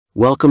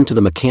Welcome to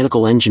the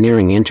Mechanical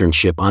Engineering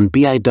Internship on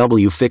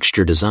BIW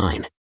Fixture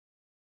Design.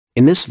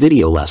 In this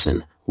video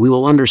lesson, we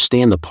will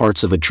understand the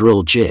parts of a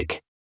drill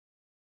jig.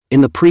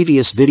 In the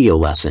previous video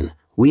lesson,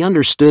 we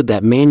understood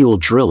that manual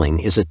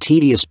drilling is a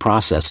tedious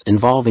process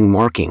involving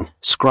marking,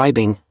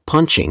 scribing,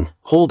 punching,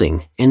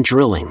 holding, and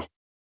drilling.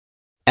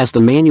 As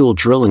the manual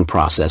drilling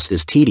process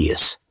is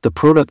tedious, the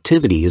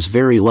productivity is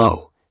very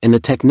low, and the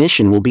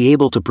technician will be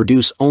able to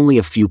produce only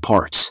a few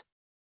parts.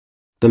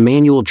 The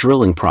manual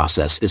drilling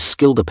process is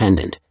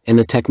skill-dependent, and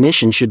the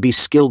technician should be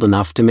skilled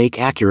enough to make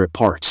accurate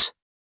parts.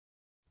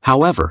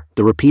 However,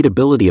 the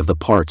repeatability of the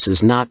parts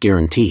is not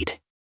guaranteed.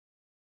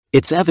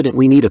 It's evident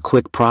we need a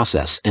quick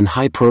process and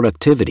high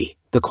productivity.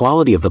 The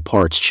quality of the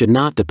parts should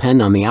not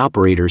depend on the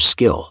operator's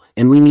skill,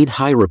 and we need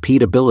high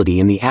repeatability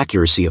in the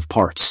accuracy of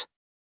parts.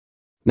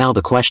 Now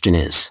the question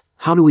is,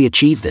 how do we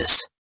achieve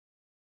this?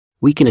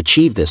 We can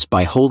achieve this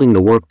by holding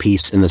the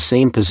workpiece in the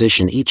same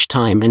position each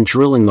time and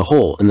drilling the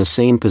hole in the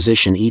same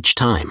position each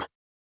time.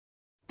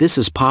 This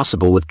is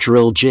possible with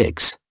drill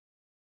jigs.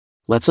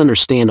 Let's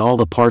understand all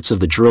the parts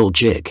of the drill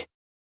jig.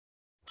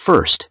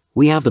 First,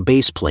 we have the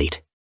base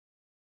plate.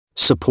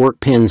 Support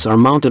pins are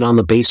mounted on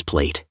the base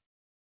plate,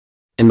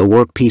 and the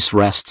workpiece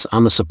rests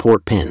on the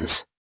support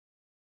pins.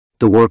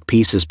 The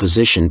workpiece is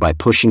positioned by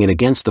pushing it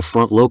against the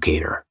front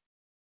locator.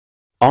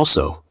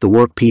 Also, the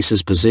workpiece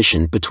is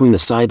positioned between the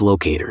side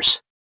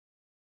locators.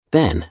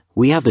 Then,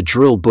 we have the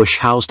drill bush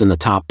housed in the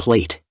top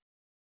plate.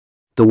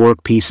 The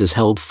workpiece is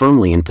held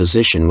firmly in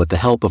position with the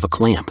help of a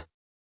clamp.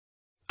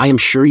 I am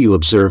sure you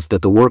observed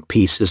that the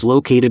workpiece is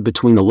located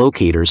between the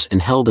locators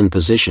and held in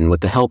position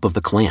with the help of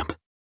the clamp.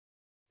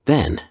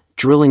 Then,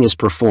 drilling is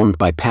performed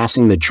by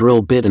passing the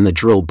drill bit in the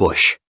drill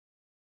bush.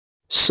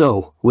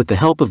 So, with the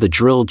help of the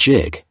drill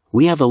jig,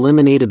 we have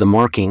eliminated the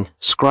marking,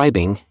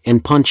 scribing,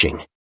 and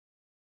punching.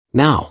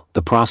 Now,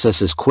 the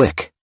process is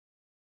quick.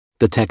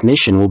 The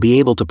technician will be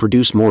able to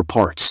produce more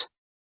parts.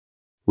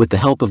 With the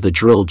help of the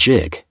drill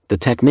jig, the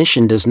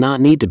technician does not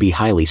need to be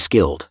highly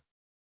skilled.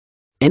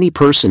 Any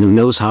person who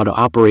knows how to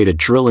operate a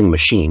drilling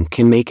machine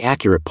can make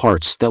accurate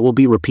parts that will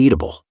be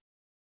repeatable.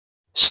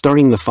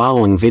 Starting the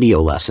following video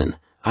lesson,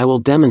 I will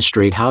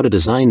demonstrate how to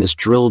design this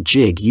drill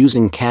jig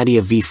using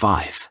Catia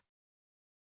V5.